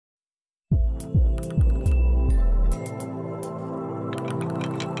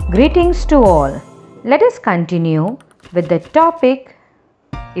Greetings to all. Let us continue with the topic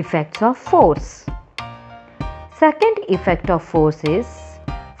effects of force. Second effect of force is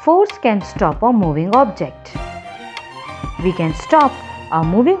force can stop a moving object. We can stop a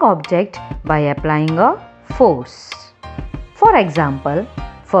moving object by applying a force. For example,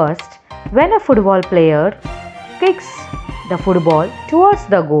 first, when a football player kicks the football towards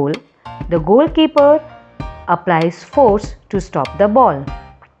the goal, the goalkeeper applies force to stop the ball.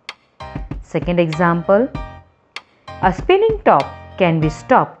 Second example, a spinning top can be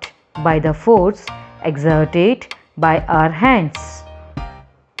stopped by the force exerted by our hands.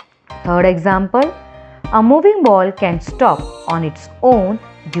 Third example, a moving ball can stop on its own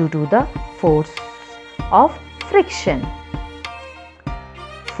due to the force of friction.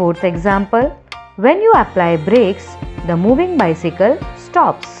 Fourth example, when you apply brakes, the moving bicycle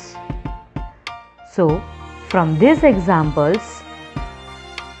stops. So, from these examples,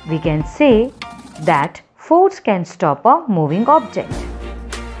 we can say that force can stop a moving object.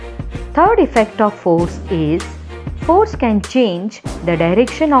 Third effect of force is force can change the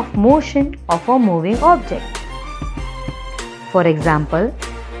direction of motion of a moving object. For example,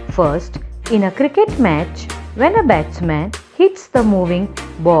 first, in a cricket match, when a batsman hits the moving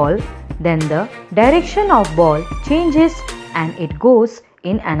ball, then the direction of ball changes and it goes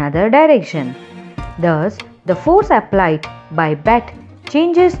in another direction. Thus, the force applied by bat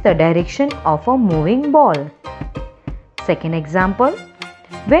changes the direction of a moving ball. Second example,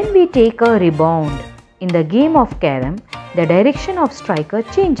 when we take a rebound in the game of carom, the direction of striker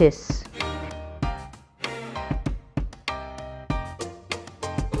changes.